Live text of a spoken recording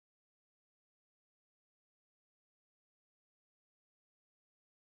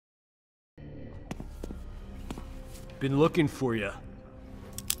Been looking for you.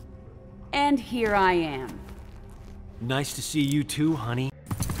 And here I am. Nice to see you too, honey.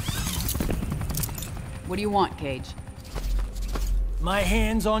 What do you want, Cage? My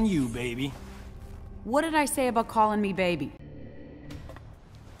hand's on you, baby. What did I say about calling me baby?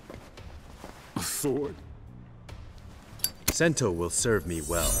 A sword? Sento will serve me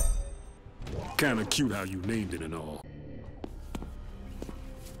well. Kinda cute how you named it and all.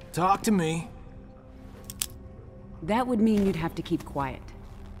 Talk to me. That would mean you'd have to keep quiet.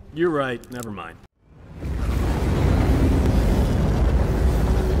 You're right, never mind.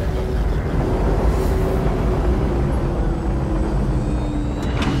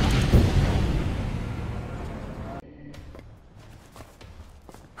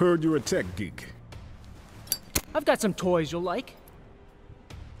 Heard you're a tech geek. I've got some toys you'll like.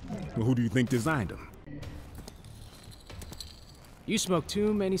 Well, who do you think designed them? You smoke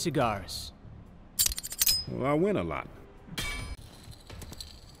too many cigars. Well, I win a lot.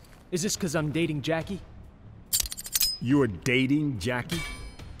 Is this 'cause I'm dating Jackie? You're dating Jackie?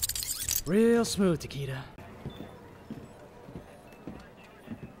 Real smooth, Takeda.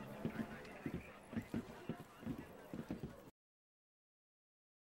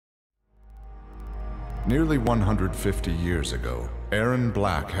 Nearly 150 years ago, Aaron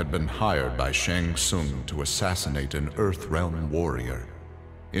Black had been hired by Shang Tsung to assassinate an Earthrealm warrior.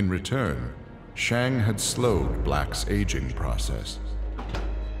 In return, Shang had slowed Black's aging process.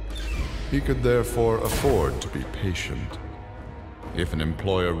 He could therefore afford to be patient. If an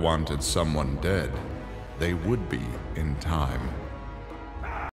employer wanted someone dead, they would be in time.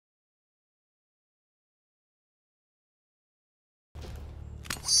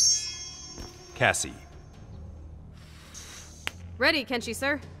 Cassie, Ready, Kenshi,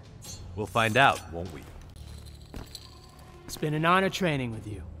 sir. we'll find out, won't we? It's been an honor training with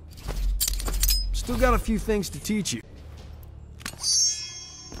you. Still got a few things to teach you.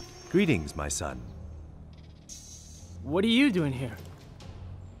 Greetings, my son. What are you doing here?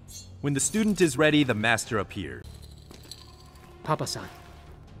 When the student is ready, the master appears. Papa-san.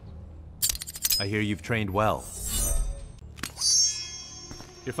 I hear you've trained well.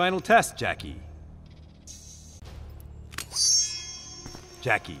 Your final test, Jackie.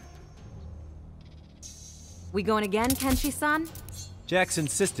 Jackie. We going again, Kenshi-san? Jax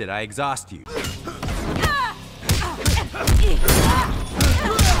insisted I exhaust you.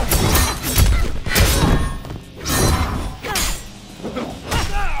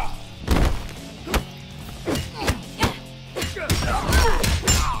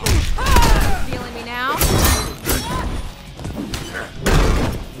 Feeling me now?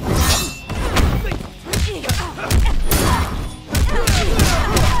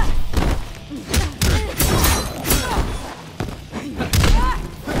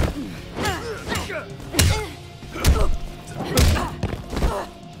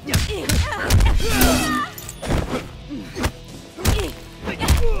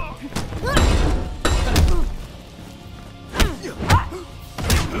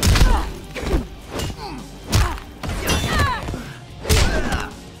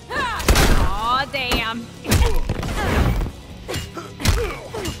 Aw, damn.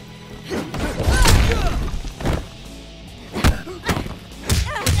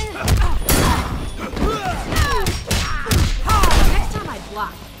 Next time I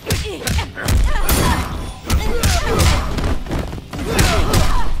block.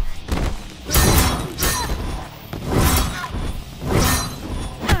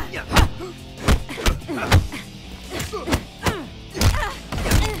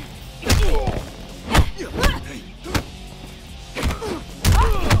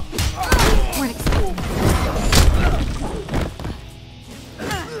 Weren't expecting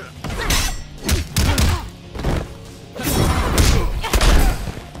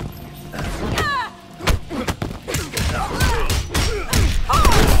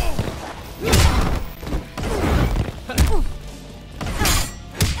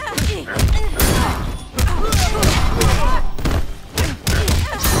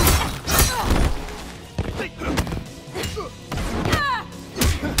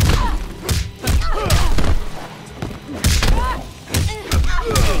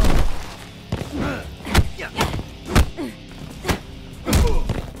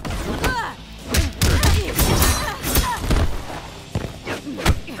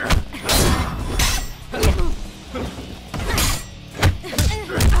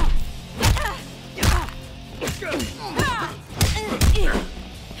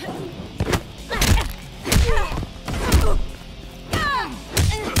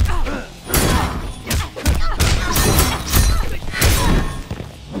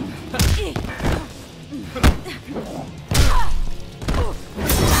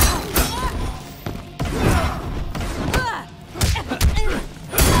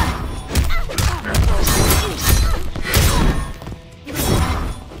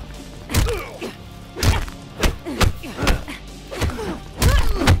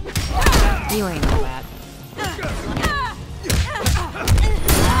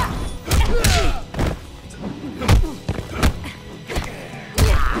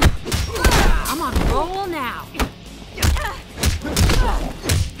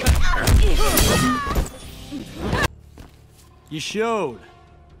You showed.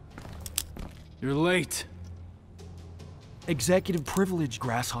 You're late. Executive privilege,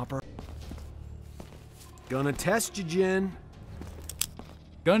 grasshopper. Gonna test you, Jin.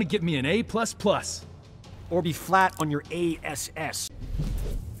 Gonna get me an A++. Or be flat on your ASS.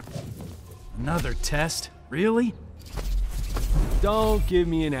 Another test? Really? Don't give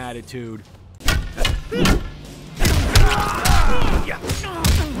me an attitude.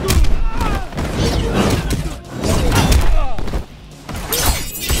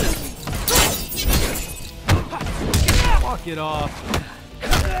 Walk it off.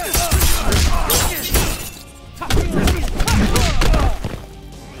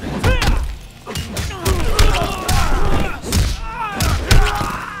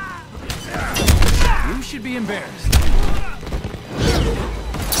 You should be embarrassed.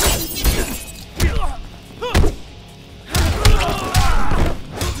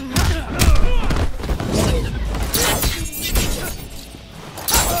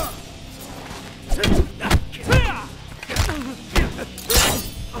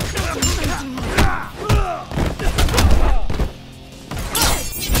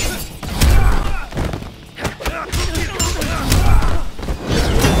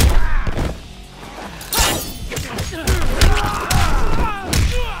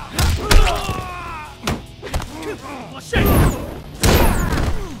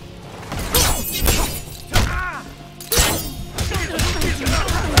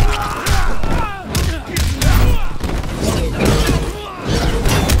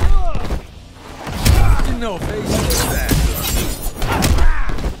 No face that.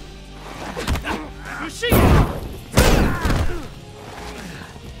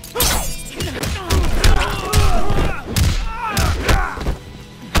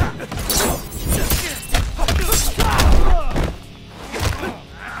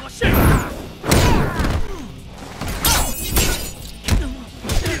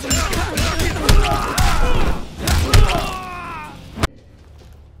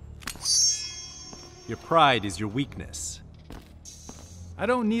 Your pride is your weakness. I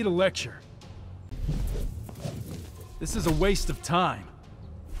don't need a lecture. This is a waste of time.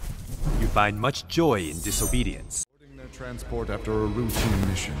 You find much joy in disobedience. Boarding their transport after a routine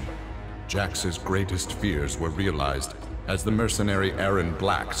mission, Jax's greatest fears were realized as the mercenary Aaron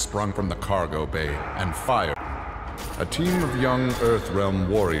Black sprung from the cargo bay and fired. A team of young Earthrealm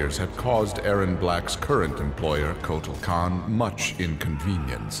warriors had caused Aaron Black's current employer, Kotal Khan, much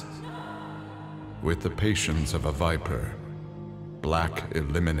inconvenience. With the patience of a viper, Black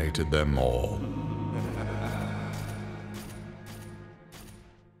eliminated them all.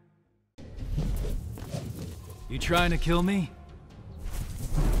 You trying to kill me?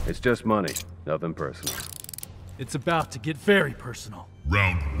 It's just money, nothing personal. It's about to get very personal.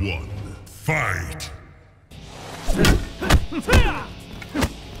 Round 1. Fight!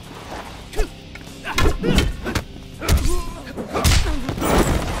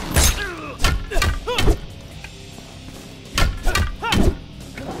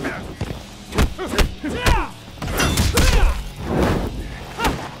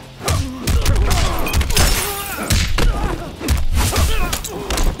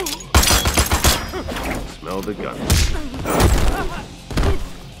 Smell the gun.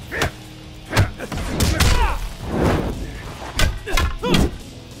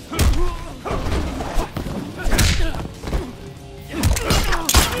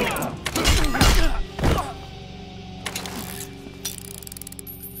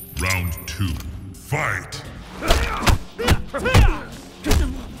 Round 2. Fight!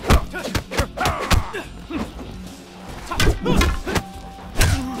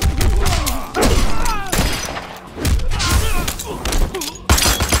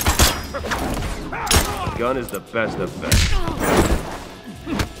 Gun is the best of best.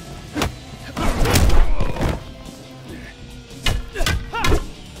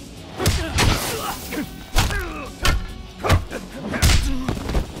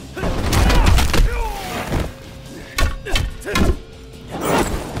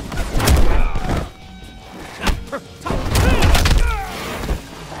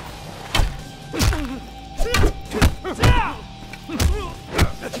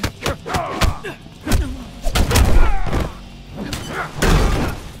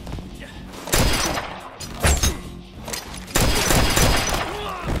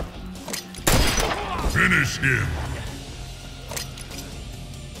 Finish him!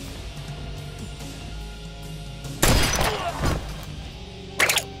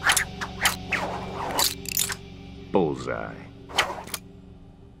 Bullseye.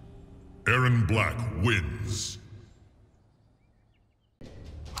 Aaron Black wins.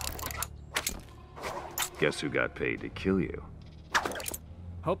 Guess who got paid to kill you?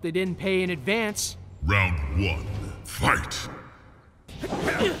 Hope they didn't pay in advance. Round 1. Fight!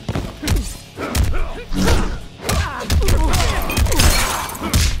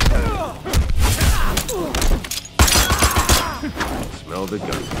 Smell the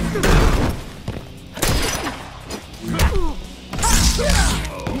gun.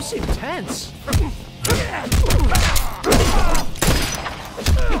 You seem tense.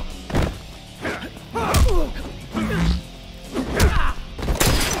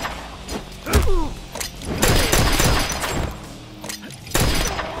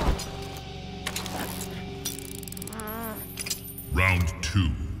 Round 2.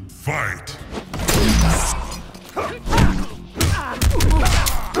 Fight!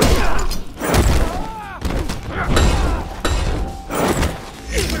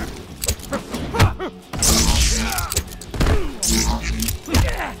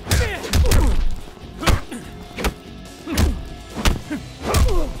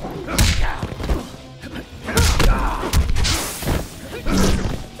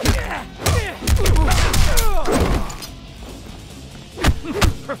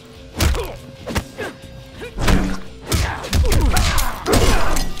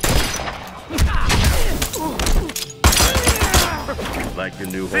 Like the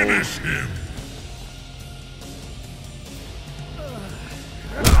new Finish him!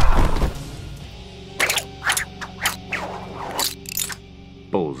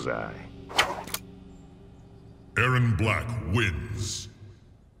 bullseye. Aaron Black wins.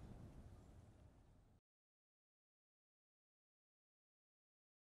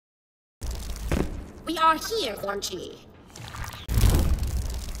 We are here, Quan Chi.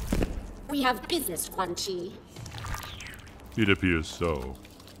 We have business, Quan Chi. It appears so.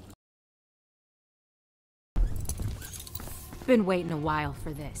 Been waiting a while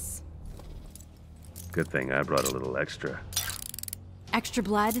for this. Good thing I brought a little extra. Extra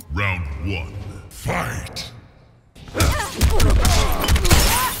blood? Round 1. Fight!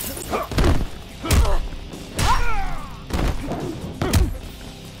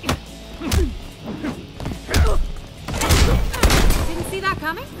 Didn't see that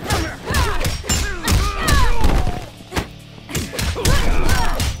coming?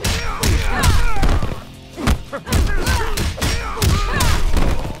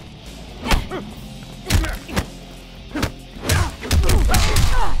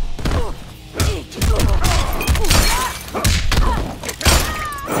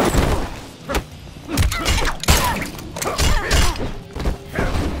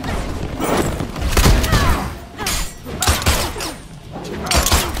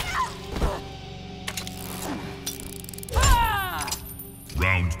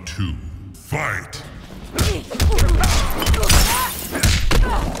 Round 2. Fight!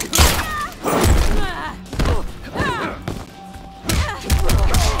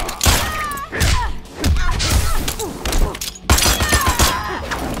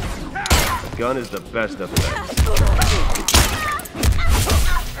 Gun is the best effect.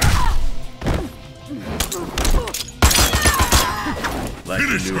 Like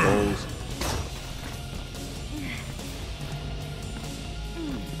the new holes.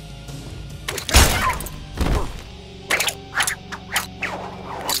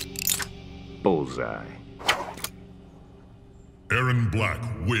 Bullseye. Aaron Black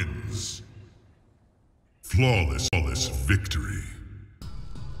wins. Flawless victory.